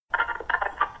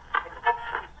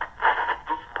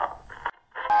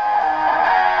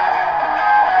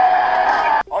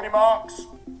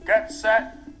Get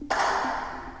set.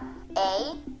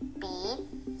 A, B,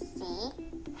 C,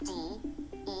 D,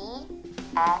 E,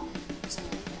 F, G.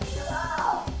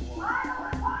 Hello! I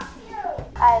love you!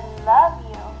 I love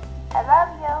you. I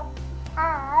love you.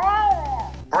 I love you.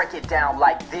 Break it down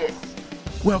like this.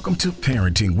 Welcome to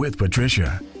Parenting with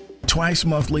Patricia. Twice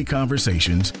monthly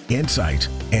conversations, insight,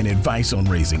 and advice on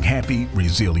raising happy,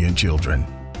 resilient children.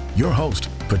 Your host,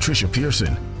 Patricia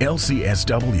Pearson,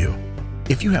 LCSW.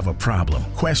 If you have a problem,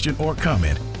 question, or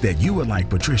comment that you would like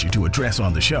Patricia to address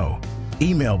on the show,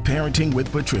 email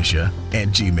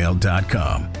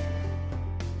parentingwithpatricia@gmail.com.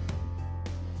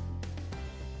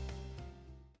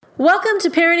 Welcome to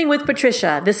Parenting with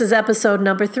Patricia. This is episode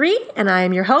number 3, and I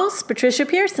am your host, Patricia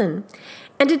Pearson.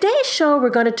 In today's show, we're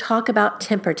going to talk about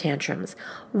temper tantrums,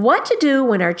 what to do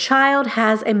when our child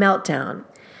has a meltdown.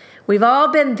 We've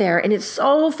all been there, and it's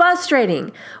so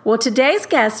frustrating. Well, today's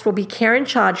guest will be Karen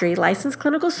Chaudhry, licensed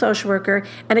clinical social worker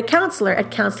and a counselor at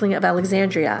Counseling of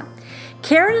Alexandria.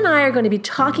 Karen and I are going to be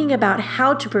talking about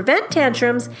how to prevent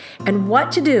tantrums and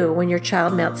what to do when your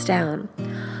child melts down.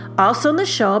 Also on the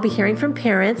show, I'll be hearing from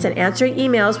parents and answering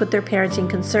emails with their parenting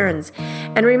concerns.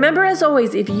 And remember, as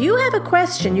always, if you have a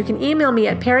question, you can email me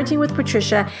at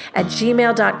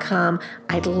parentingwithpatricia@gmail.com.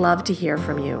 I'd love to hear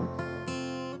from you.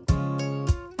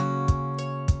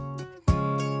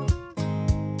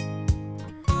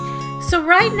 So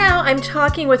right now, I'm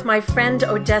talking with my friend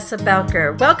Odessa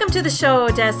Belker. Welcome to the show,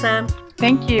 Odessa.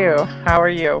 Thank you. How are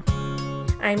you?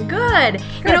 I'm good.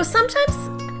 You know, sometimes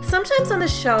on the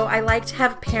show, I like to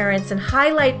have parents and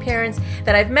highlight parents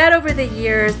that I've met over the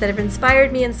years that have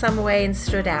inspired me in some way and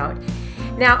stood out.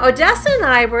 Now, Odessa and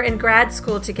I were in grad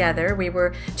school together. We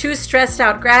were two stressed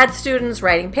out grad students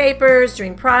writing papers,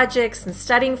 doing projects, and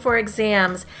studying for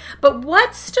exams. But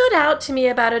what stood out to me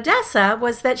about Odessa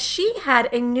was that she had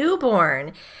a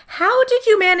newborn. How did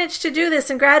you manage to do this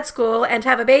in grad school and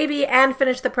have a baby and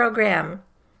finish the program?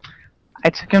 I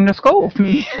took him to school with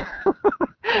me.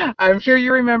 I'm sure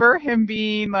you remember him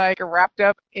being like wrapped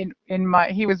up in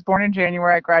he was born in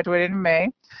January. I graduated in May.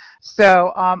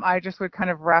 So I just would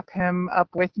kind of wrap him up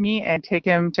with me and take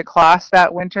him to class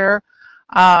that winter.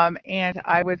 And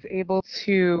I was able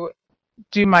to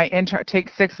do my take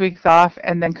 6 weeks off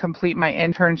and then complete my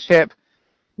internship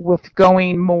with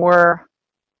going more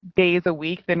days a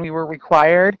week than we were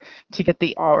required to get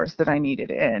the hours that I needed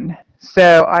in.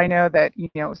 So I know that,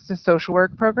 it's a social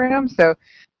work program, so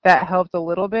that helped a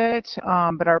little bit,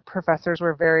 but our professors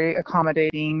were very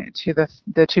accommodating to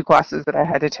the 2 classes that I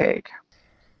had to take.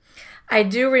 I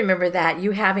do remember that,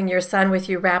 you having your son with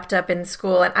you wrapped up in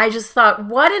school, and I just thought,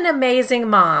 what an amazing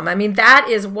mom. I mean, that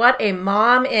is what a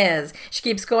mom is. She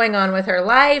keeps going on with her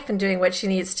life and doing what she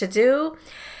needs to do.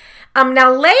 Now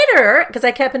later, because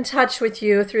I kept in touch with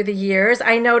you through the years,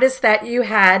 I noticed that you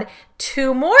had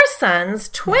 2 more sons,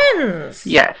 twins.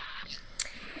 Yes.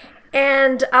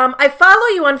 And I follow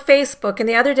you on Facebook, and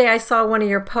the other day I saw one of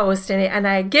your posts, and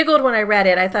I giggled when I read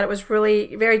it. I thought it was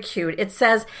really very cute. It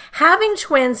says, having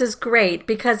twins is great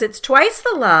because it's twice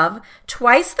the love,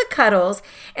 twice the cuddles,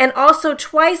 and also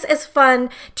twice as fun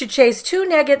to chase 2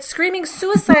 naked, screaming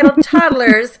suicidal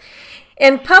toddlers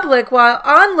in public while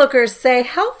onlookers say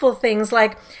helpful things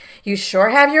like, you sure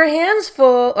have your hands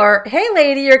full, or, hey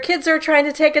lady, your kids are trying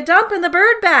to take a dump in the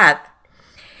bird bath.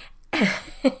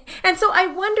 And so I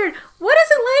wondered, what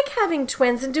is it like having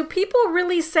twins, and do people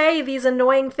really say these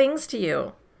annoying things to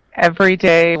you? Every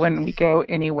day when we go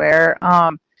anywhere,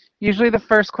 usually the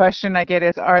first question I get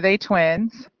is, are they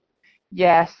twins?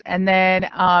 Yes. And then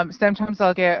sometimes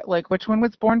I'll get like, which one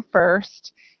was born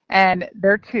first? And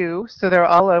they're 2, so they're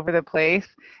all over the place.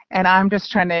 And I'm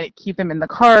just trying to keep them in the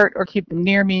cart or keep them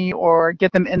near me or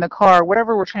get them in the car,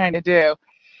 whatever we're trying to do.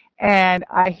 And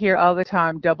I hear all the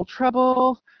time, double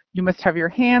trouble. You must have your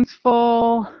hands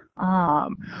full.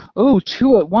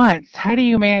 2 at once. How do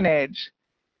you manage?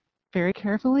 Very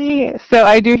carefully. So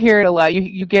I do hear it a lot.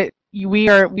 We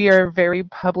are a very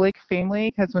public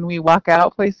family because when we walk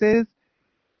out places,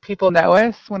 people know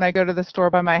us. When I go to the store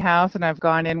by my house and I've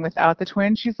gone in without the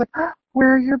twins, she's like,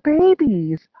 where are your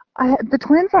babies? The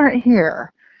twins aren't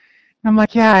here. And I'm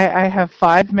like, yeah, I have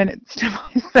 5 minutes to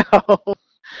myself.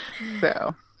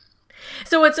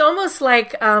 So it's almost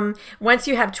like once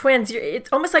you have twins,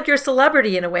 it's almost like you're a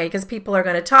celebrity in a way because people are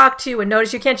going to talk to you and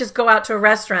notice you can't just go out to a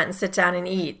restaurant and sit down and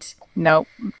eat. No.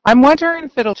 I'm wondering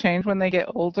if it'll change when they get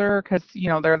older because,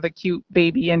 they're the cute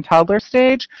baby and toddler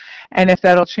stage, and if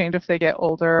that'll change if they get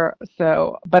older.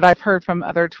 So, but I've heard from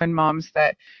other twin moms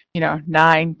that,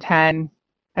 9, 10,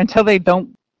 until they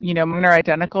don't, mine are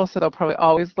identical, so they'll probably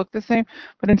always look the same,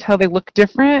 but until they look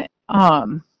different,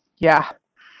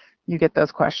 you get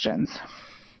those questions.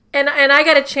 And I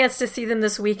got a chance to see them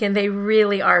this weekend. They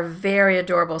really are very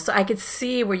adorable. So I could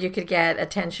see where you could get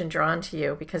attention drawn to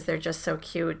you because they're just so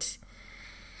cute.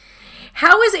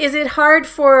 How is it hard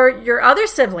for your other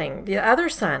sibling, the other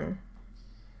son?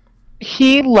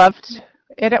 He loved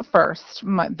it at first.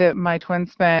 My twin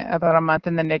spent about a month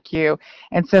in the NICU,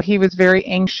 and so he was very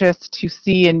anxious to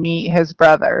see and meet his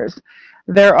brothers.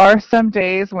 There are some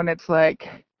days when it's like,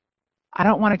 I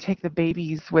don't want to take the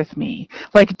babies with me.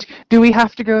 Like, do we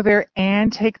have to go there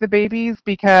and take the babies?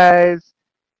 Because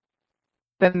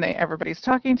then everybody's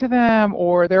talking to them,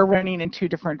 or they're running in two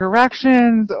different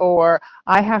directions, or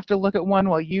I have to look at one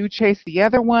while you chase the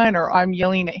other one, or I'm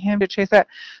yelling at him to chase that.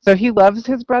 So he loves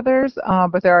his brothers,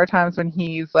 but there are times when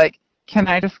he's like, can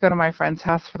I just go to my friend's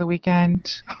house for the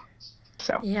weekend?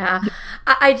 So yeah,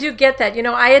 I do get that.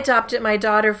 I adopted my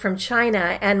daughter from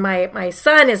China, and my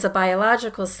son is a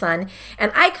biological son.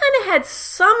 And I kind of had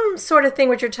some sort of thing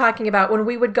what you're talking about when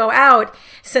we would go out,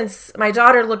 since my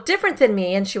daughter looked different than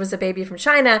me and she was a baby from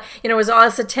China, it was all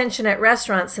this attention at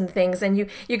restaurants and things. And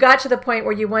you got to the point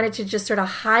where you wanted to just sort of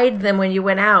hide them when you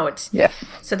went out. yes.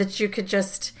 So that you could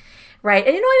just... Right.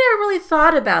 And I never really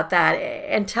thought about that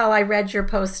until I read your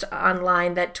post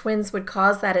online that twins would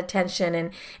cause that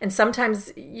attention. And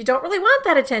sometimes you don't really want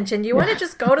that attention. You want to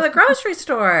just go to the grocery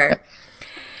store.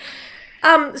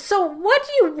 So what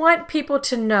do you want people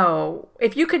to know?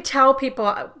 If you could tell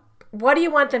people, what do you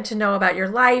want them to know about your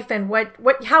life, and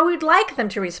how you'd like them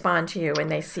to respond to you when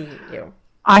they see you?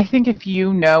 I think if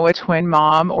you know a twin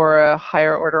mom or a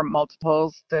higher order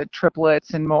multiples, the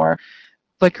triplets and more,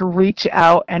 like, reach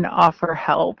out and offer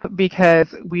help,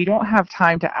 because we don't have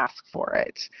time to ask for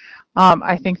it.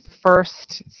 I think the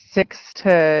first 6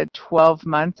 to 12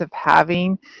 months of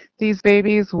having these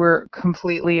babies were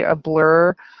completely a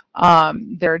blur.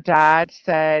 Their dad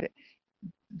said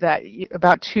that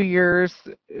about 2 years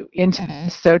into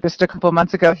this, so just a couple of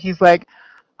months ago, he's like,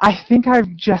 I think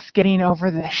I'm just getting over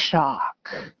the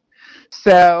shock.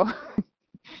 So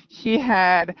he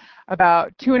had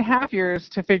about 2.5 years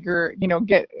to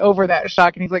get over that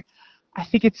shock. And he's like, I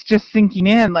think it's just sinking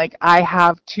in. Like, I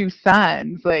have 2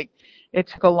 sons. Like, it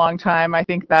took a long time. I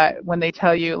think that when they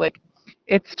tell you, like,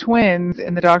 it's twins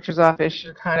in the doctor's office,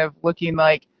 you're kind of looking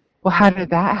like, well, how did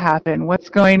that happen? What's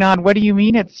going on? What do you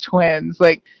mean it's twins?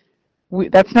 Like,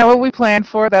 that's not what we planned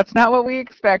for. That's not what we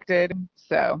expected.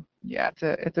 So, yeah,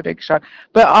 it's a big shock.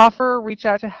 But reach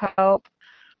out to help.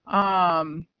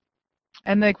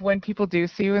 And like, when people do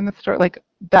see you in the store, like,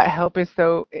 that help is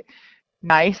so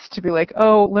nice to be like,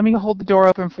 oh, let me hold the door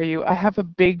open for you. I have a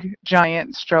big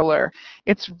giant stroller.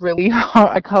 It's really hard.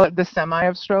 I call it the semi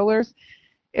of strollers.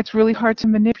 It's really hard to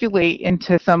manipulate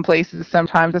into some places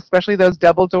sometimes, especially those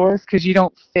double doors, because you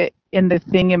don't fit in the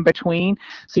thing in between.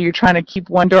 So you're trying to keep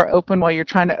one door open while you're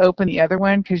trying to open the other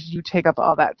one, because you take up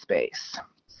all that space.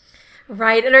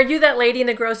 Right. And are you that lady in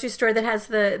the grocery store that has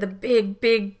the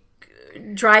big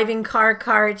driving car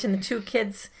cart and the 2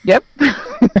 kids? Yep.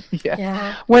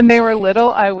 Yeah. When they were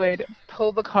little, I would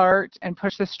pull the cart and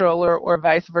push the stroller, or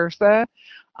vice versa.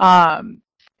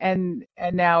 And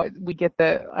now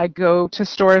I go to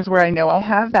stores where I know I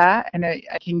have that, and I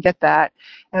can get that.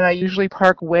 And I usually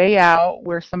park way out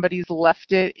where somebody's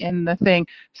left it in the thing,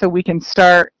 so we can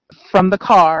start from the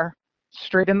car,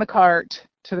 straight in the cart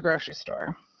to the grocery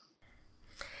store.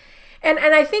 And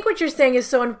I think what you're saying is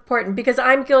so important, because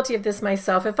I'm guilty of this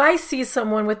myself. If I see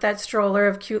someone with that stroller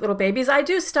of cute little babies, I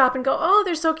do stop and go, oh,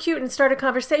 they're so cute, and start a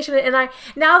conversation. And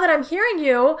now that I'm hearing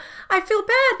you, I feel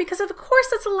bad, because of course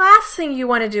that's the last thing you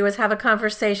want to do is have a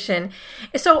conversation.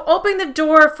 So open the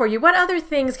door for you. What other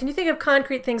things, can you think of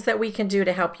concrete things that we can do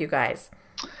to help you guys?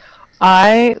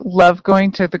 I love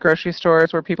going to the grocery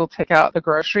stores where people take out the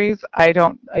groceries.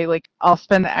 I'll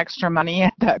spend the extra money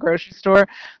at that grocery store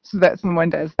so that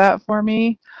someone does that for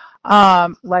me.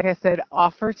 Like I said,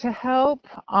 offer to help.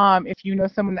 If you know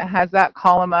someone that has that,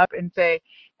 call them up and say,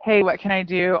 hey, what can I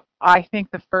do? I think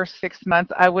the first 6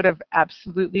 months I would have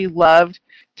absolutely loved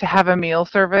to have a meal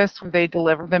service where they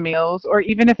deliver the meals, or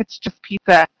even if it's just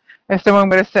pizza. If someone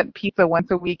would have sent pizza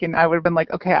once a week, and I would have been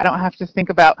like, okay, I don't have to think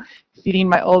about feeding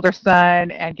my older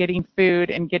son and getting food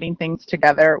and getting things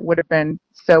together, would have been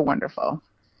so wonderful.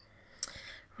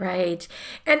 Right.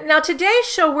 And now today's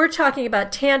show, we're talking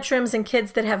about tantrums and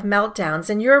kids that have meltdowns,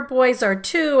 and your boys are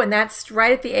 2, and that's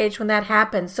right at the age when that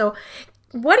happens. So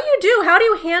what do you do? How do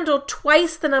you handle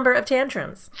twice the number of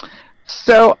tantrums?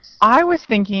 So I was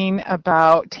thinking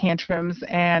about tantrums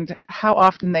and how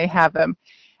often they have them.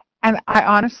 And I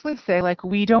honestly say, like,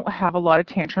 we don't have a lot of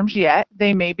tantrums yet.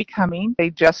 They may be coming. They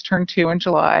just turned 2 in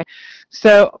July.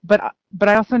 So, but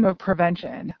I also know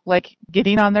prevention, like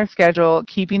getting on their schedule,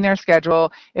 keeping their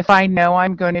schedule. If I know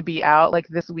I'm going to be out, like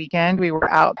this weekend, we were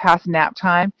out past nap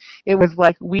time. It was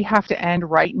like, we have to end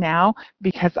right now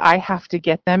because I have to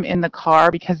get them in the car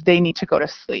because they need to go to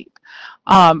sleep.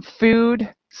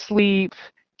 Food, sleep,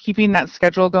 keeping that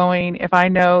schedule going. If I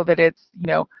know that it's,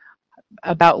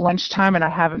 about lunchtime and I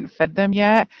haven't fed them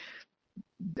yet,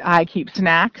 I keep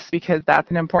snacks because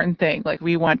that's an important thing. Like,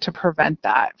 we want to prevent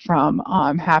that from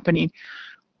happening.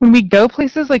 When we go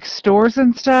places like stores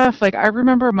and stuff, like I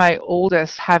remember my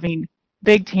oldest having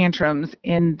big tantrums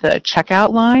in the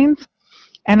checkout lines.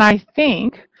 And I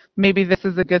think maybe this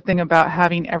is a good thing about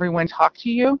having everyone talk to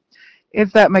you,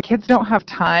 is that my kids don't have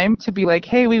time to be like,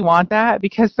 hey, we want that,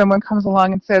 because someone comes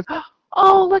along and says,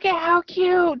 oh, look at how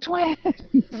cute, twins.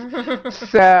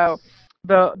 So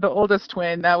the oldest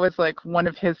twin, that was like one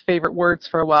of his favorite words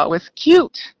for a while, was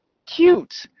cute,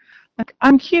 cute. Like,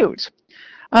 I'm cute.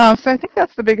 So I think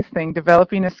that's the biggest thing,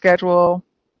 developing a schedule,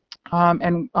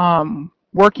 and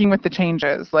working with the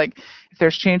changes. Like, if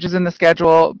there's changes in the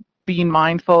schedule, being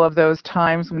mindful of those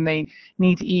times when they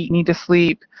need to eat, need to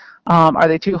sleep. Are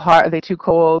they too hot? Are they too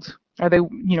cold? Are they,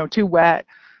 too wet?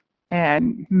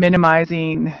 And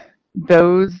minimizing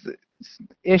those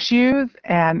issues,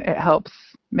 and it helps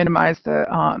minimize the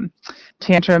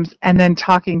tantrums. And then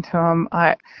talking to them,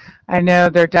 I know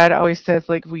their dad always says,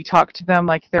 like, we talk to them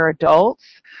like they're adults,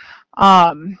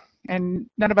 and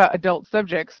not about adult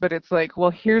subjects, but it's like, well,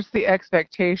 here's the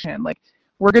expectation. Like,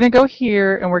 we're going to go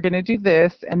here and we're going to do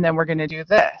this and then we're going to do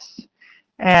this,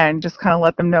 and just kind of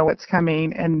let them know what's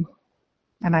coming. And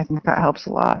I think that helps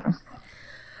a lot.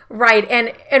 Right.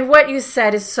 And what you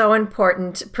said is so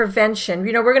important. Prevention.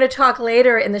 We're going to talk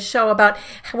later in the show about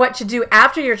what to do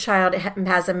after your child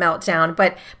has a meltdown,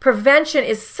 but prevention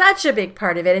is such a big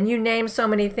part of it. And you named so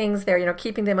many things there,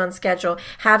 keeping them on schedule,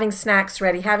 having snacks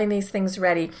ready, having these things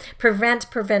ready, prevent.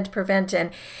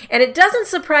 And it doesn't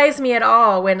surprise me at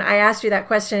all when I asked you that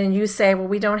question and you say, well,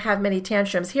 we don't have many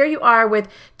tantrums. Here you are with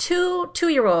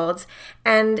two-year-olds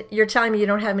and you're telling me you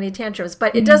don't have many tantrums,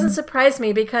 but it doesn't surprise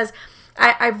me because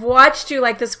I've watched you,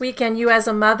 like this weekend, you as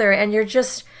a mother, and you're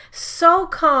just so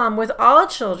calm with all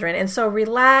children and so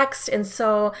relaxed. And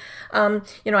so,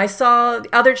 I saw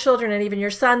other children and even your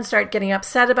son start getting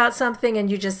upset about something, and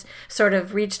you just sort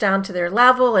of reach down to their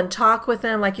level and talk with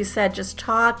them. Like you said, just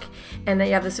talk. And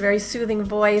you have this very soothing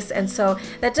voice. And so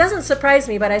that doesn't surprise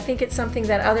me, but I think it's something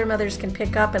that other mothers can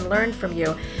pick up and learn from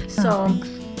you. So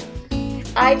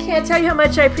I can't tell you how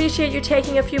much I appreciate you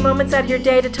taking a few moments out of your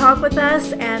day to talk with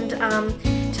us, and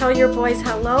tell your boys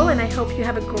hello, and I hope you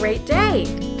have a great day.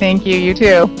 Thank you. You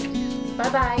too.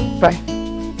 Bye-bye. Bye.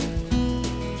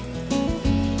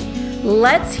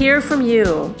 Let's hear from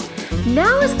you.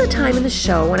 Now is the time in the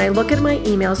show when I look at my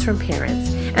emails from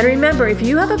parents. And remember, if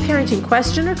you have a parenting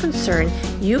question or concern,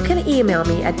 you can email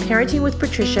me at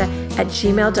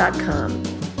parentingwithpatricia@gmail.com.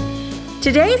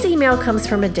 Today's email comes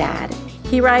from a dad.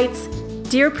 He writes,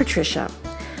 Dear Patricia,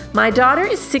 my daughter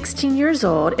is 16 years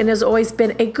old and has always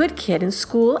been a good kid in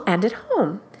school and at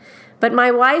home. But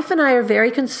my wife and I are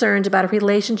very concerned about a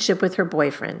relationship with her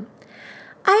boyfriend.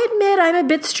 I admit I'm a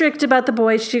bit strict about the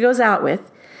boys she goes out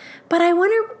with, but I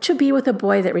want her to be with a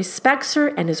boy that respects her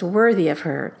and is worthy of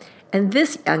her, and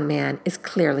this young man is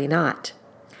clearly not.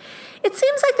 It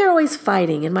seems like they're always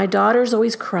fighting, and my daughter's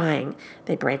always crying.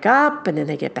 They break up, and then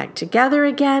they get back together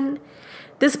again.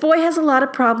 This boy has a lot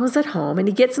of problems at home, and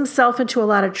he gets himself into a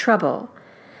lot of trouble.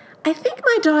 I think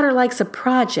my daughter likes a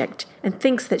project and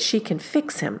thinks that she can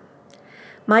fix him.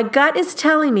 My gut is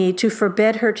telling me to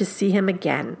forbid her to see him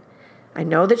again. I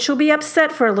know that she'll be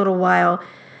upset for a little while,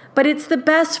 but it's the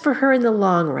best for her in the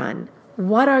long run.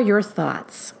 What are your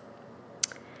thoughts?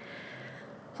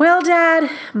 Well,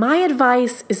 Dad, my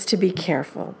advice is to be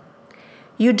careful.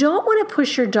 You don't want to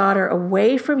push your daughter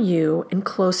away from you and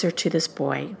closer to this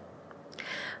boy.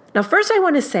 Now, first I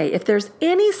want to say, if there's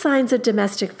any signs of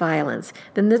domestic violence,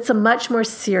 then that's a much more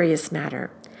serious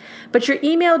matter. But your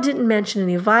email didn't mention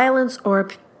any violence or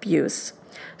abuse.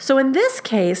 So in this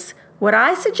case, would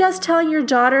I suggest telling your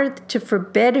daughter to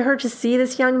forbid her to see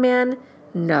this young man?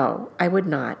 No, I would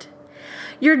not.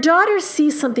 Your daughter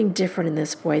sees something different in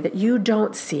this boy that you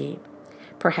don't see.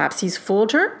 Perhaps he's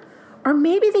fooled her, or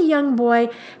maybe the young boy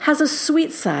has a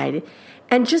sweet side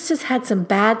and just has had some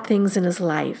bad things in his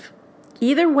life.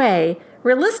 Either way,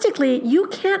 realistically, you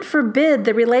can't forbid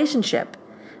the relationship.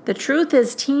 The truth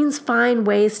is, teens find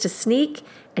ways to sneak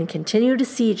and continue to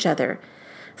see each other.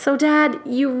 So, Dad,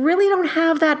 you really don't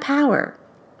have that power.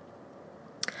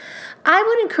 I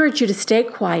would encourage you to stay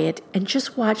quiet and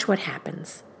just watch what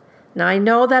happens. Now, I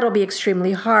know that'll be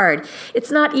extremely hard.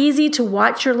 It's not easy to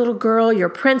watch your little girl, your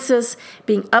princess,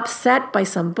 being upset by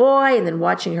some boy and then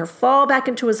watching her fall back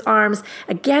into his arms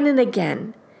again and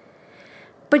again.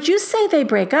 But you say they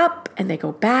break up and they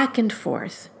go back and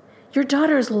forth. Your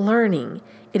daughter is learning.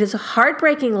 It is a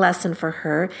heartbreaking lesson for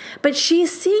her, but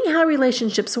she's seeing how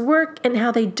relationships work and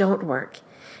how they don't work.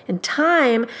 In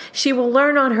time, she will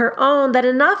learn on her own that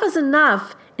enough is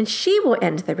enough, and she will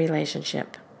end the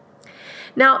relationship.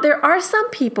 Now, there are some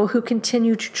people who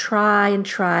continue to try,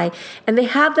 and they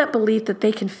have that belief that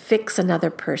they can fix another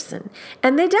person.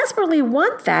 And they desperately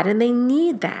want that, and they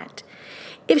need that.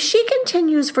 If she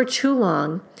continues for too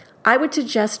long, I would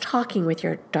suggest talking with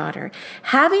your daughter,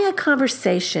 having a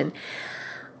conversation.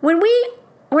 When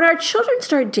our children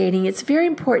start dating, it's very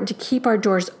important to keep our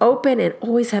doors open and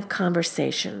always have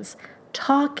conversations.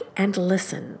 Talk and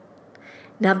listen.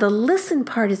 Now, the listen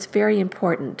part is very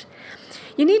important.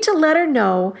 You need to let her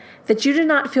know that you do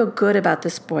not feel good about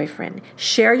this boyfriend.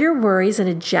 Share your worries in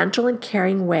a gentle and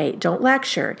caring way. Don't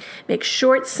lecture. Make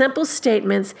short, simple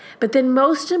statements, but then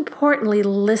most importantly,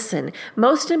 listen.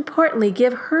 Most importantly,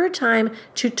 give her time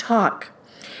to talk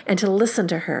and to listen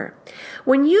to her.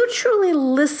 When you truly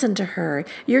listen to her,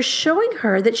 you're showing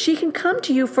her that she can come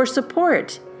to you for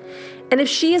support. And if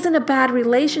she is in a bad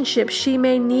relationship, she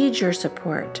may need your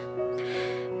support.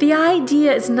 The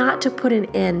idea is not to put an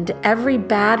end to every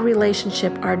bad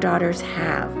relationship our daughters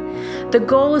have. The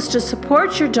goal is to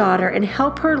support your daughter and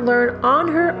help her learn on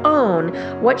her own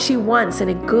what she wants in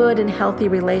a good and healthy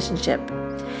relationship.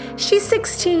 She's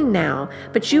 16 now,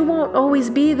 but you won't always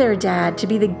be there, Dad, to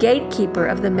be the gatekeeper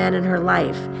of the men in her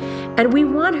life. And we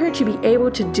want her to be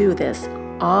able to do this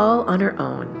all on her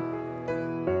own.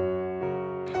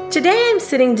 Today I'm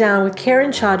sitting down with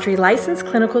Karen Chaudhry, licensed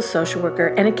clinical social worker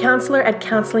and a counselor at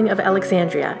Counseling of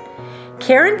Alexandria.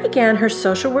 Karen began her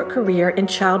social work career in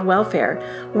child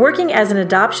welfare, working as an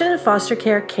adoption and foster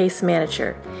care case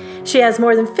manager. She has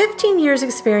more than 15 years'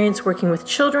 experience working with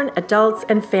children, adults,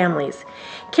 and families.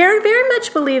 Karen very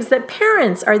much believes that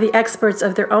parents are the experts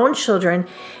of their own children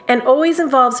and always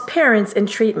involves parents in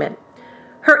treatment.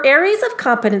 Her areas of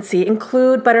competency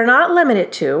include, but are not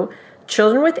limited to,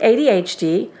 children with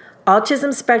ADHD,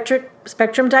 autism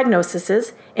spectrum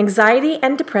diagnoses, anxiety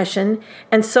and depression,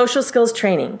 and social skills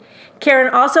training.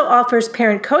 Karen also offers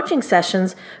parent coaching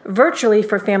sessions virtually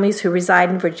for families who reside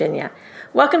in Virginia.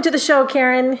 Welcome to the show,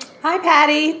 Karen. Hi,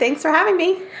 Patty. Thanks for having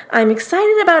me. I'm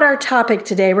excited about our topic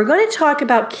today. We're going to talk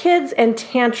about kids and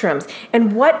tantrums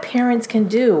and what parents can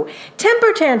do.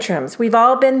 Temper tantrums, we've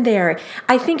all been there.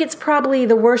 I think it's probably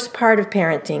the worst part of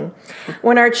parenting.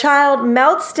 When our child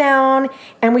melts down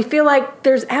and we feel like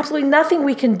there's absolutely nothing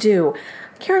we can do.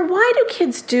 Karen, why do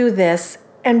kids do this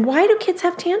and why do kids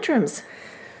have tantrums?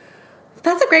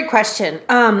 That's a great question.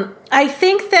 I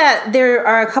think that there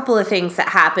are a couple of things that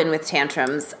happen with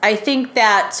tantrums. I think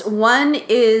that one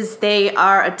is they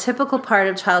are a typical part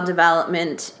of child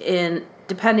development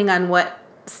depending on what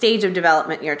stage of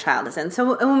development your child is in.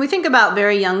 So when we think about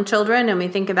very young children and we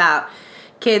think about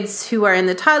kids who are in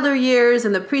the toddler years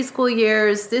and the preschool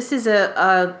years, this is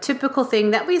a typical thing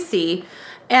that we see.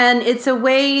 And it's a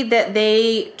way that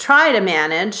they try to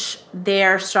manage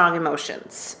their strong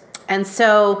emotions. And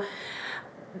so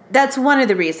that's one of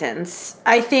the reasons.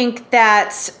 I think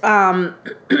that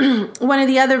one of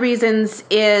the other reasons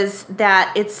is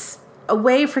that it's a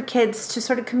way for kids to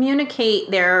sort of communicate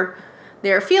their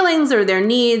feelings or their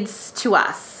needs to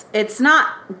us. It's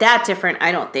not that different,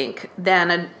 I don't think,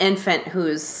 than an infant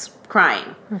who's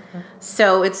crying. Mm-hmm.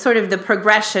 So it's sort of the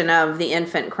progression of the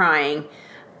infant crying.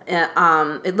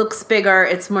 It looks bigger.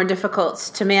 It's more difficult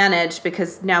to manage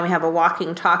because now we have a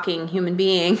walking, talking human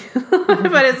being,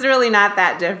 but it's really not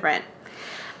that different.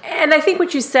 And I think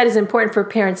what you said is important for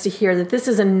parents to hear, that this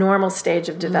is a normal stage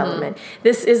of development. Mm-hmm.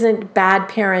 This isn't bad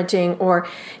parenting or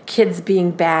kids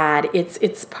being bad.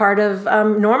 It's part of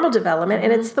normal development,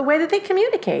 and it's the way that they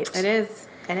communicate. It is.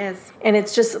 And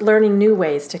it's just learning new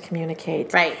ways to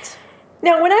communicate. Right.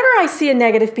 Now, whenever I see a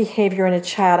negative behavior in a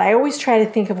child, I always try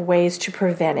to think of ways to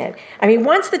prevent it. I mean,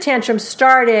 once the tantrum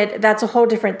started, that's a whole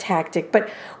different tactic. But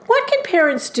what can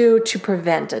parents do to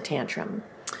prevent a tantrum?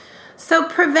 So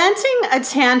preventing a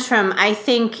tantrum, I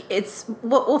think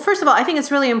first of all, I think it's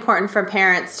really important for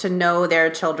parents to know their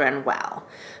children well.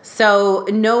 So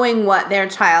knowing what their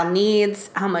child needs,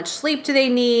 how much sleep do they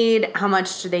need, how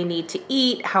much do they need to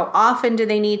eat, how often do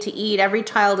they need to eat. Every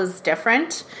child is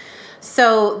different.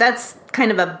 So that's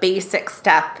kind of a basic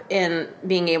step in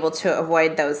being able to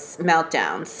avoid those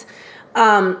meltdowns.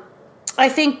 I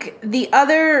think the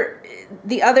other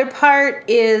part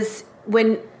is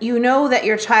when you know that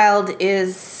your child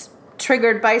is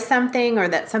triggered by something or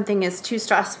that something is too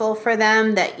stressful for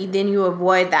them, then you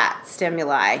avoid that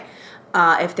stimuli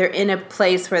if they're in a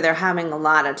place where they're having a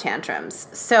lot of tantrums.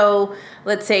 So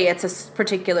let's say it's a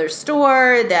particular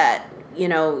store that,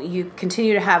 you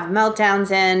continue to have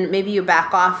meltdowns in. Maybe you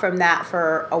back off from that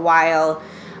for a while.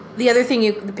 The other thing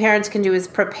the parents can do is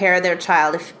prepare their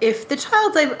child. If the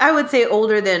child's, I would say,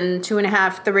 older than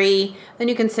 2.5, 3, then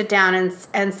you can sit down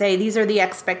and say, these are the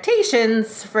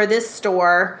expectations for this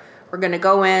store. We're going to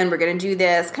go in, we're going to do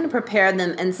this, kind of prepare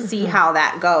them and see how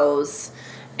that goes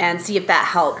and see if that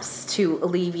helps to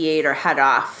alleviate or head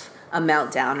off a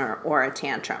meltdown or a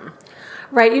tantrum.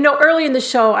 Right. Early in the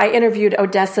show, I interviewed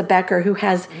Odessa Becker, who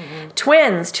has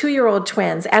twins, 2-year-old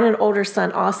twins, and an older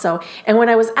son also. And when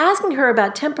I was asking her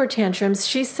about temper tantrums,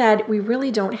 she said, we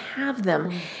really don't have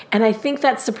them. And I think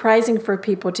that's surprising for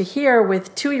people to hear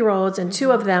with 2-year-olds and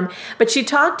 2 of them. But she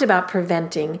talked about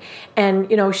preventing. And,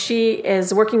 she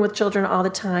is working with children all the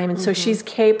time. And so she's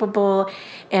capable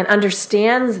and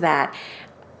understands that.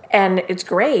 And it's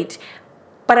great.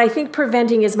 But I think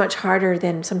preventing is much harder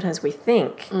than sometimes we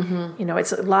think.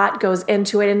 It's a lot goes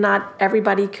into it, and not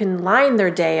everybody can line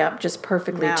their day up just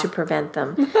perfectly to prevent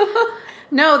them.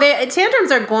 No,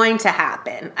 tantrums are going to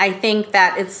happen. I think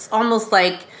that it's almost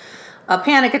like a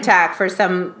panic attack for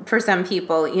some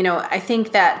people. I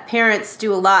think that parents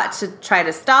do a lot to try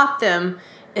to stop them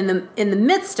in the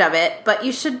midst of it, but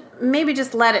you should maybe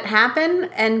just let it happen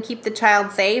and keep the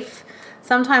child safe.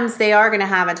 Sometimes they are going to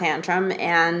have a tantrum,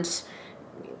 and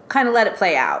kind of let it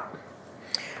play out.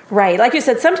 Right. Like you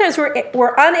said, sometimes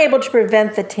we're unable to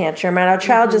prevent the tantrum, and our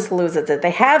child just loses it.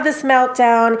 They have this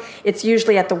meltdown. It's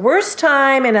usually at the worst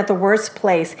time and at the worst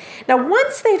place. Now,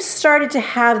 once they've started to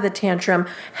have the tantrum,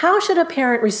 how should a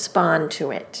parent respond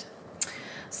to it?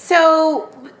 So,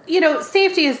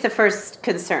 safety is the first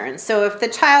concern. So if the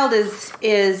child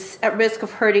is at risk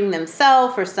of hurting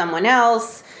themselves or someone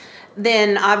else,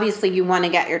 then obviously you want to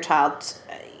get your child,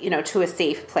 to a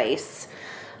safe place.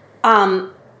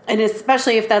 And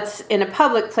especially if that's in a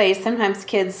public place, sometimes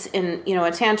kids in,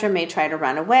 a tantrum may try to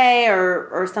run away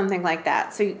or something like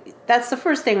that. So that's the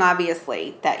first thing,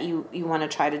 obviously, that you want to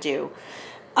try to do.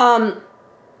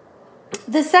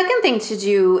 The second thing to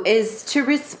do is to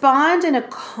respond in a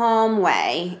calm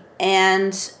way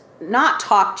and not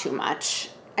talk too much.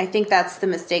 I think that's the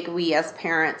mistake we as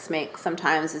parents make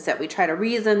sometimes, is that we try to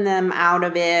reason them out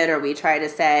of it, or we try to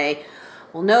say,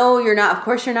 well, no, you're not. Of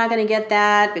course, you're not going to get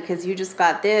that because you just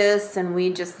got this, and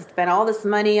we just spent all this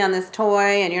money on this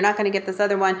toy, and you're not going to get this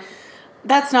other one.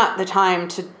 That's not the time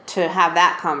to have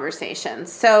that conversation.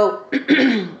 So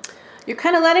you're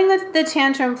kind of letting the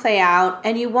tantrum play out,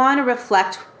 and you want to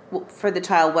reflect for the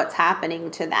child what's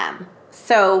happening to them.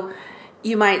 So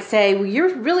you might say, well,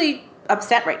 you're really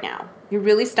upset right now. You're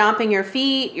really stomping your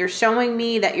feet. You're showing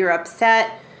me that you're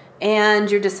upset. And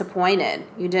you're disappointed.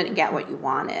 You didn't get what you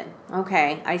wanted.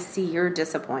 Okay, I see you're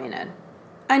disappointed.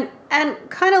 And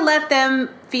kind of let them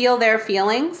feel their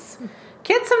feelings.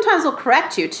 Kids sometimes will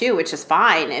correct you too, which is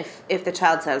fine if the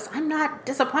child says, I'm not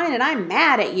disappointed, I'm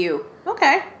mad at you.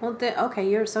 Okay, well,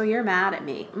 you're mad at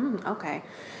me. Okay.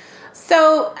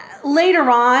 So later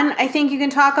on, I think you can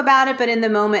talk about it, but in the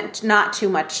moment, not too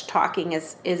much talking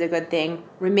is a good thing.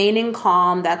 Remaining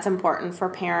calm, that's important for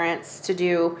parents to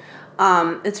do.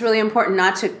 It's really important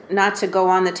not to go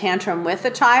on the tantrum with the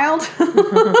child,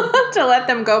 to let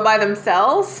them go by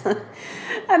themselves.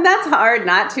 And that's hard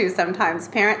not to sometimes.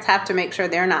 Parents have to make sure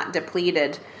they're not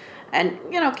depleted. And,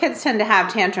 kids tend to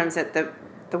have tantrums at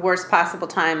the worst possible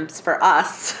times for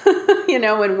us,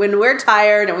 when we're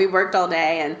tired and we've worked all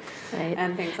day and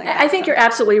things like that. I think you're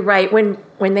absolutely right.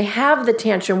 When they have the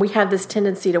tantrum, we have this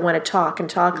tendency to want to talk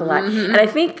a lot. And I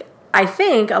think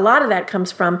a lot of that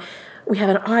comes from we have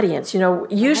an audience.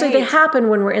 Usually they happen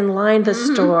when we're in line at the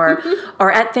store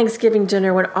or at Thanksgiving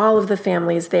dinner when all of the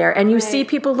family is there, and you see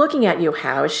people looking at you.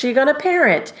 How is she going to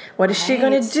parent? What is she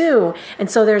going to do? And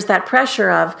so there's that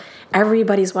pressure of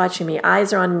everybody's watching me.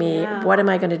 Eyes are on me. Yeah. What am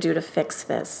I going to do to fix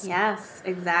this? Yes,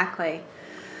 exactly.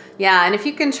 Yeah, and if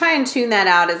you can try and tune that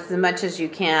out as much as you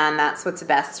can, that's what's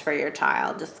best for your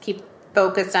child. Just keep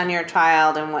focused on your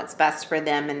child and what's best for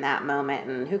them in that moment,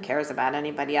 and who cares about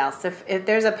anybody else. If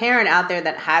there's a parent out there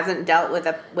that hasn't dealt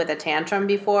with a tantrum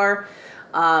before,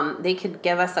 they could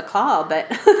give us a call, but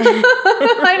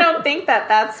I don't think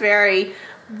that's very,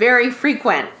 very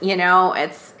frequent.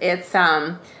 It's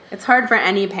hard for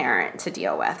any parent to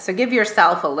deal with. So give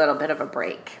yourself a little bit of a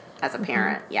break as a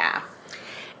parent. Yeah.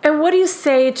 And what do you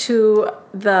say to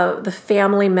the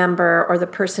family member or the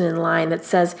person in line that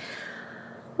says,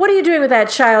 what are you doing with that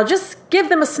child? Just give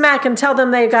them a smack and tell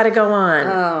them they got to go on.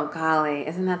 Oh, golly.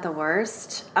 Isn't that the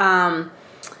worst? I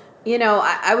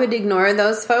would ignore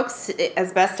those folks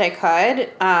as best I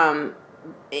could.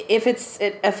 If it's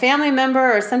a family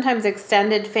member or sometimes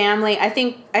extended family, I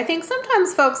think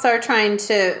sometimes folks are trying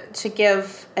to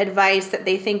give advice that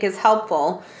they think is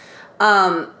helpful.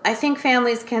 I think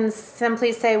families can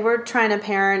simply say, we're trying to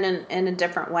parent in a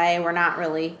different way. We're not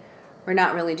really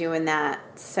doing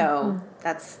that. So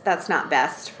that's not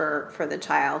best for the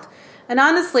child. And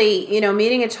honestly,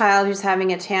 meeting a child who's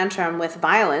having a tantrum with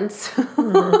violence,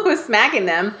 who's smacking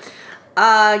them,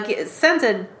 sends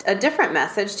a different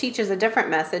message, teaches a different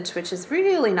message, which is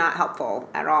really not helpful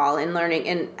at all in learning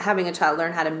and having a child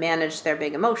learn how to manage their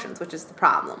big emotions, which is the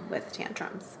problem with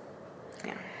tantrums.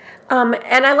 Yeah.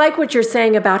 And I like what you're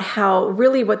saying about how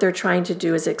really what they're trying to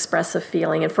do is express a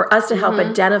feeling, and for us to help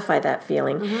identify that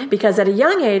feeling, because at a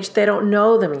young age, they don't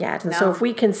know them yet. And so if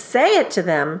we can say it to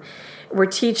them, we're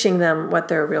teaching them what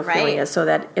their real feeling is, so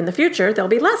that in the future, there'll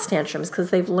be less tantrums because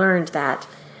they've learned that.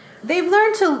 They've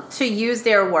learned to use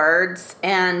their words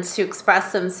and to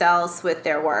express themselves with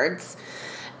their words.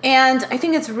 And I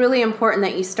think it's really important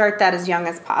that you start that as young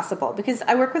as possible, because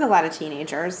I work with a lot of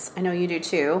teenagers. I know you do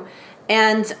too.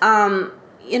 And,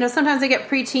 sometimes I get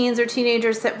preteens or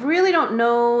teenagers that really don't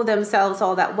know themselves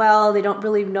all that well. They don't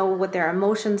really know what their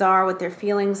emotions are, what their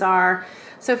feelings are.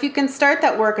 So if you can start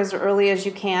that work as early as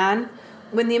you can,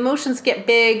 when the emotions get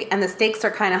big and the stakes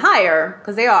are kind of higher,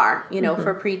 because they are,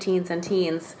 for preteens and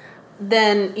teens,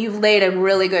 then you've laid a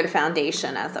really good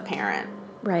foundation as a parent.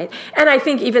 Right. And I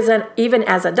think even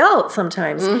as adults,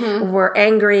 sometimes we're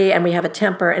angry and we have a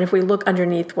temper, and if we look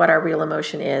underneath what our real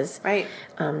emotion is. Right.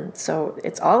 So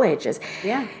it's all ages.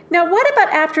 Yeah. Now, what about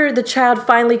after the child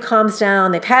finally calms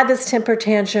down? They've had this temper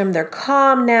tantrum. They're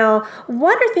calm now.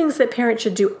 What are things that parents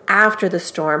should do after the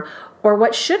storm, or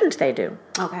what shouldn't they do?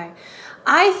 Okay.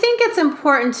 I think it's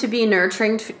important to be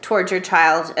nurturing towards your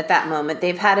child at that moment.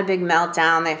 They've had a big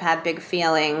meltdown. They've had big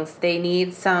feelings. They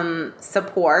need some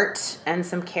support and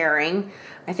some caring.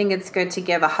 I think it's good to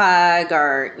give a hug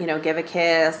or, give a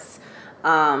kiss,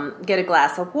 get a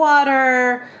glass of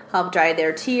water, help dry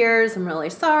their tears. I'm really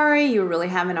sorry. You're really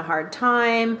having a hard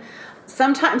time.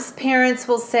 Sometimes parents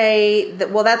will say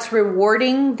that, well, that's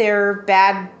rewarding their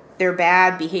bad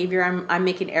behavior. I'm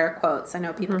making air quotes. I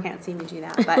know people can't see me do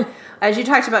that. But as you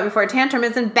talked about before, tantrum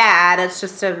isn't bad. It's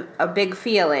just a big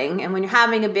feeling. And when you're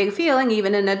having a big feeling,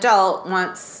 even an adult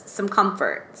wants some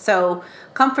comfort. So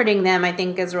comforting them, I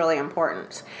think, is really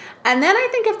important. And then I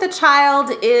think if the child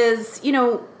is,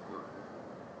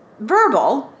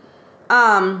 verbal,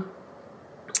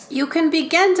 you can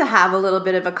begin to have a little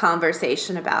bit of a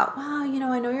conversation about, wow,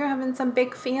 I know you're having some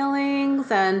big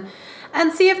feelings, and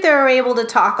see if they're able to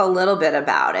talk a little bit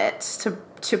about it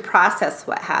to process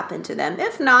what happened to them.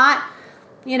 If not,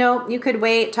 you could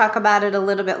wait, talk about it a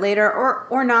little bit later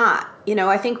or not.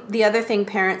 I think the other thing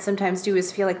parents sometimes do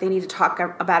is feel like they need to talk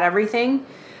about everything.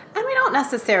 And we don't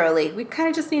necessarily. We kind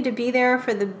of just need to be there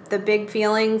for the big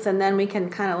feelings, and then we can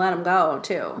kind of let them go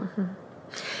too. Mm-hmm.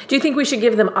 Do you think we should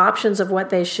give them options of what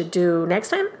they should do next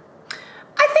time?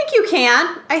 I think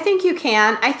you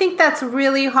can. I think that's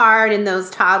really hard in those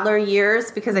toddler years,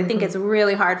 because I think it's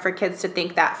really hard for kids to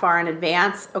think that far in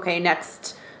advance. Okay,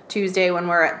 next Tuesday when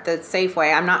we're at the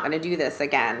Safeway, I'm not going to do this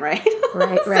again, right?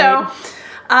 Right. So,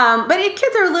 but if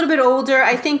kids are a little bit older,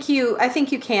 I think you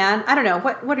can. I don't know.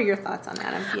 What are your thoughts on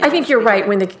that? I think you're right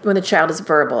when the child is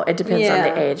verbal. It depends on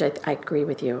the age. I agree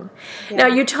with you. Yeah. Now,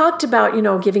 you talked about,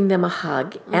 giving them a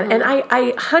hug. And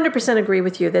I 100% agree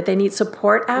with you that they need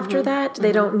support after that.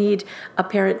 They don't need a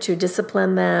parent to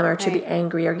discipline them or to be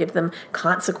angry or give them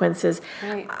consequences.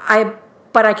 Right.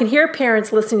 But I can hear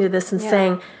parents listening to this and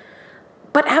saying,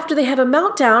 but after they have a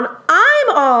meltdown, I'm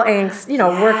all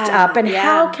worked up. And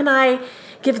how can I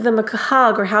give them a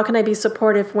hug, or how can I be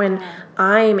supportive when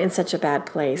I'm in such a bad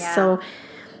place? Yeah. So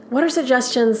what are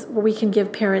suggestions we can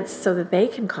give parents so that they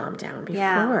can calm down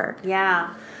before?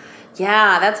 Yeah,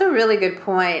 that's a really good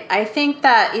point. I think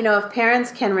that, if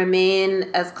parents can remain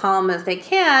as calm as they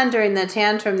can during the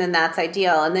tantrum, then that's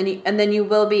ideal. And then you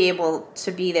will be able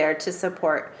to be there to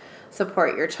support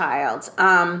your child.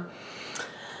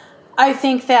 I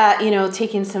think that,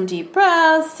 taking some deep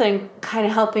breaths and kind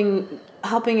of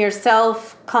helping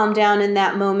yourself calm down in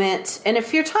that moment. And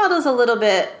if your child is a little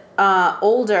bit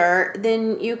older,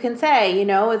 then you can say,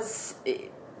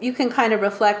 you can kind of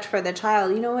reflect for the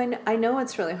child, I know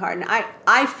it's really hard. And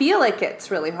I feel like it's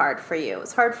really hard for you.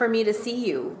 It's hard for me to see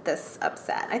you this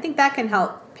upset. I think that can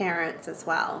help parents as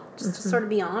well, just to sort of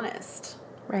be honest.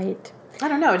 Right. I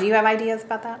don't know. Do you have ideas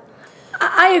about that?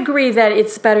 I agree that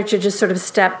it's better to just sort of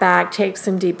step back, take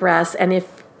some deep breaths, and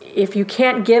if you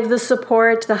can't give the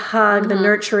support, the hug, the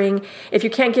nurturing, if you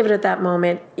can't give it at that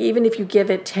moment, even if you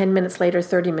give it 10 minutes later,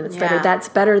 30 minutes later, that's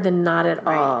better than not at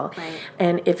all. Right.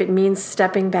 And if it means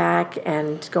stepping back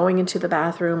and going into the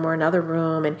bathroom or another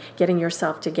room and getting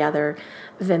yourself together,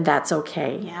 then that's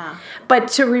okay. Yeah. But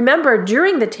to remember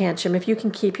during the tantrum, if you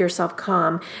can keep yourself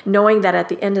calm, knowing that at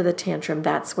the end of the tantrum,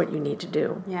 that's what you need to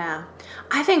do. Yeah.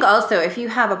 I think also if you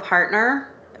have a partner,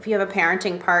 if you have a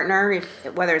parenting partner,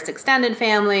 whether it's extended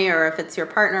family or if it's your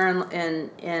partner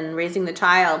in raising the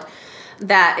child,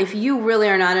 that if you really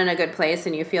are not in a good place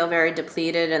and you feel very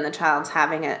depleted and the child's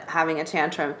having a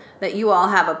tantrum, that you all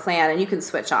have a plan and you can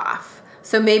switch off.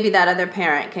 So maybe that other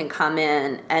parent can come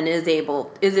in and is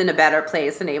in a better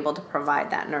place and able to provide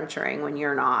that nurturing when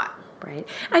you're not. Right.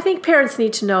 I think parents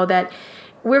need to know that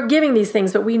we're giving these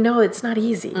things, but we know it's not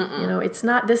easy. You know, it's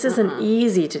not. This isn't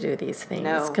easy to do these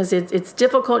things because it's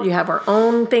difficult. You have our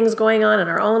own things going on in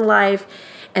our own life,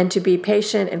 and to be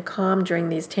patient and calm during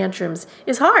these tantrums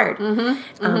is hard.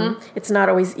 It's not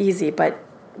always easy, but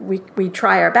we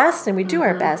try our best and we do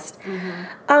our best.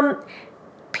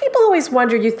 People always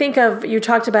wonder, you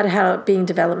talked about how being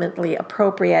developmentally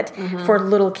appropriate for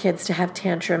little kids to have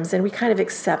tantrums, and we kind of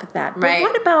accept that. But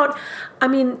what about,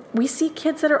 we see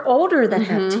kids that are older that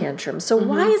have tantrums. So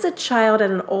why is a child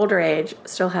at an older age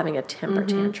still having a temper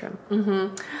tantrum?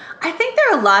 I think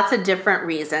there are lots of different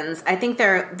reasons. I think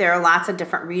there are lots of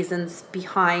different reasons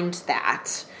behind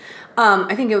that.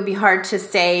 I think it would be hard to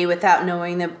say without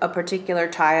knowing a particular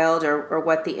child or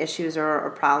what the issues or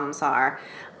problems are.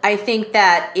 I think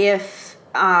that if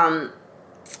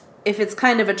it's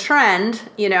kind of a trend,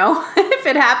 if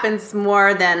it happens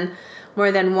more than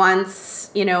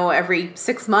once, every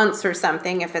 6 months or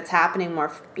something, if it's happening more,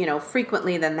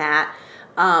 frequently than that,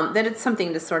 then it's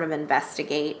something to sort of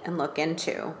investigate and look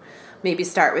into. Maybe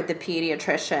start with the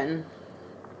pediatrician.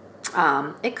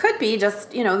 It could be just,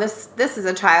 this is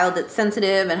a child that's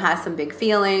sensitive and has some big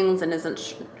feelings and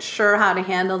isn't sure how to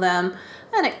handle them.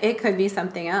 And it could be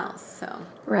something else. So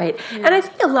right. Yeah. And I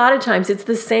think a lot of times it's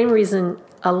the same reason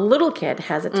a little kid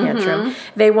has a tantrum.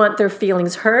 They want their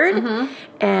feelings heard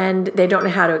and they don't know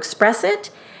how to express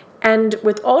it. And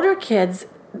with older kids,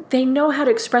 they know how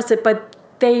to express it, but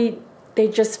they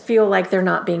just feel like they're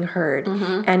not being heard.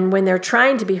 And when they're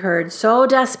trying to be heard so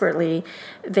desperately,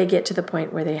 they get to the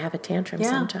point where they have a tantrum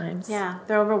sometimes. Yeah,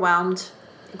 they're overwhelmed.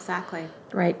 Exactly.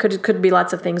 Right. Could be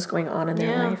lots of things going on in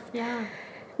their life. Yeah.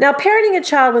 Now, parenting a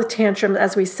child with tantrums,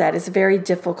 as we said, is very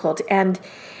difficult. And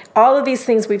all of these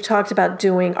things we've talked about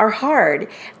doing are hard.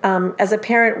 As a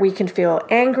parent, we can feel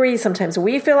angry. Sometimes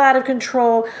we feel out of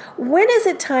control. When is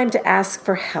it time to ask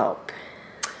for help?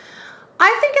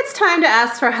 I think it's time to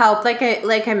ask for help.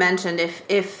 Like I mentioned,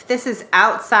 if this is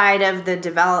outside of the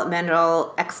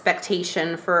developmental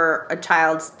expectation for a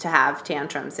child to have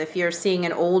tantrums, if you're seeing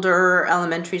an older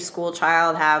elementary school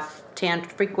child have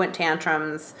frequent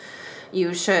tantrums,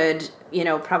 you should,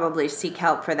 probably seek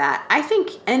help for that. I think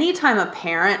anytime a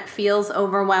parent feels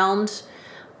overwhelmed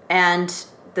and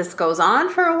this goes on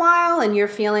for a while and you're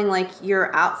feeling like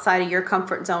you're outside of your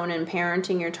comfort zone in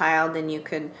parenting your child, then you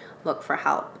could look for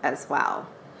help as well.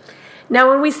 Now,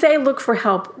 when we say look for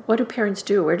help, what do parents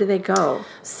do? Where do they go?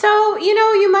 So,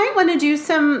 you might want to do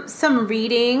some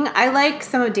reading. I like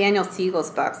some of Daniel Siegel's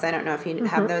books. I don't know if you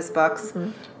have those books.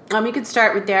 You could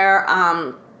start with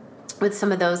with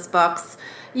some of those books.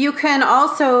 You can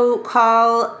also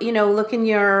call, look in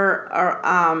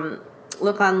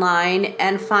look online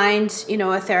and find,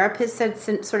 a therapist that's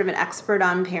sort of an expert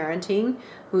on parenting,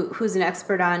 who's an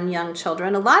expert on young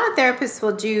children. A lot of therapists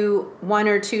will do 1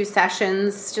 or 2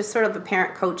 sessions, just sort of a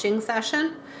parent coaching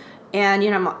session. And,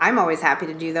 I'm always happy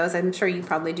to do those. I'm sure you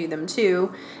probably do them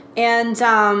too. And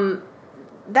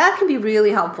that can be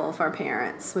really helpful for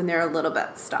parents when they're a little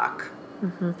bit stuck.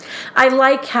 I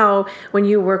like how when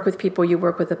you work with people, you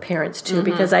work with the parents too,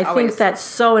 because I think that's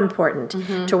so important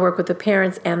to work with the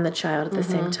parents and the child at the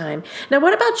same time. Now,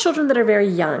 what about children that are very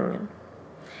young?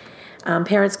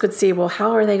 Parents could see, well,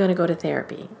 how are they going to go to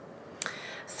therapy?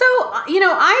 So,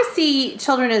 I see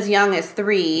children as young as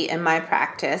 3 in my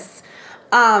practice.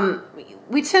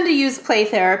 We tend to use play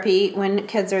therapy when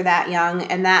kids are that young,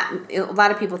 and that a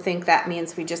lot of people think that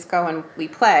means we just go and we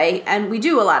play, and we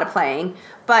do a lot of playing,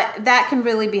 but that can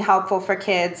really be helpful for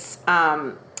kids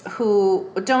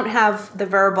who don't have the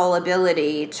verbal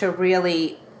ability to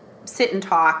really sit and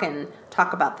talk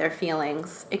about their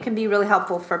feelings. It can be really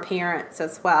helpful for parents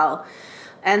as well.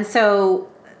 And so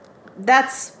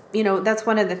that's that's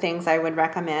one of the things I would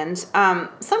recommend.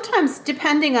 Sometimes,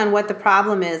 depending on what the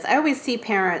problem is, I always see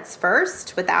parents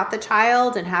first without the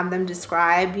child and have them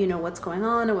describe, what's going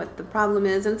on and what the problem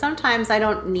is. And sometimes I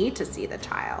don't need to see the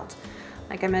child.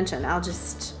 Like I mentioned, I'll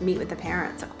just meet with the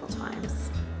parents a couple times.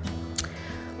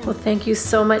 Well, thank you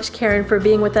so much, Karen, for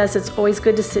being with us. It's always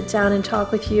good to sit down and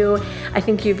talk with you. I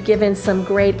think you've given some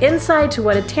great insight to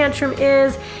what a tantrum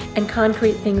is and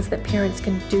concrete things that parents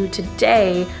can do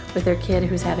today with their kid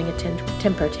who's having a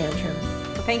temper tantrum.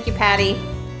 Well, thank you, Patty.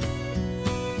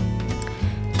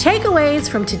 Takeaways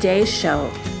from today's show.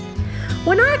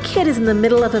 When our kid is in the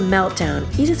middle of a meltdown,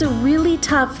 it is really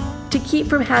tough to keep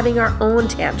from having our own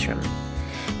tantrum.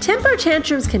 Temper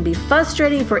tantrums can be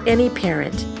frustrating for any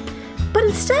parent. But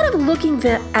instead of looking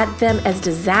at them as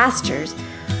disasters,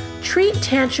 treat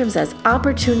tantrums as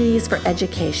opportunities for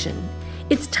education.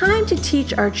 It's time to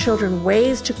teach our children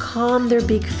ways to calm their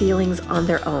big feelings on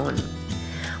their own.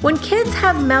 When kids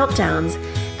have meltdowns,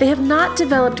 they have not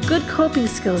developed good coping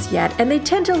skills yet, and they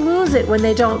tend to lose it when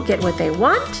they don't get what they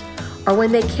want or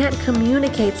when they can't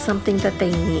communicate something that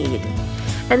they need.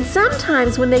 And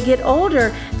sometimes when they get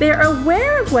older, they're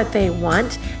aware of what they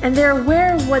want and they're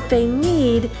aware of what they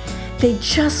need. They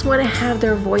just want to have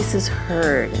their voices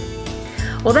heard.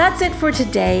 Well, that's it for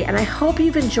today, and I hope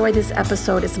you've enjoyed this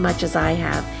episode as much as I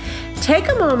have. Take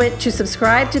a moment to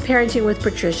subscribe to Parenting with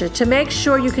Patricia to make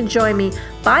sure you can join me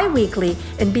bi-weekly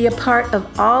and be a part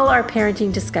of all our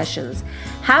parenting discussions.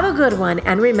 Have a good one,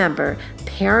 and remember,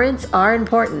 parents are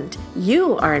important.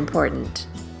 You are important.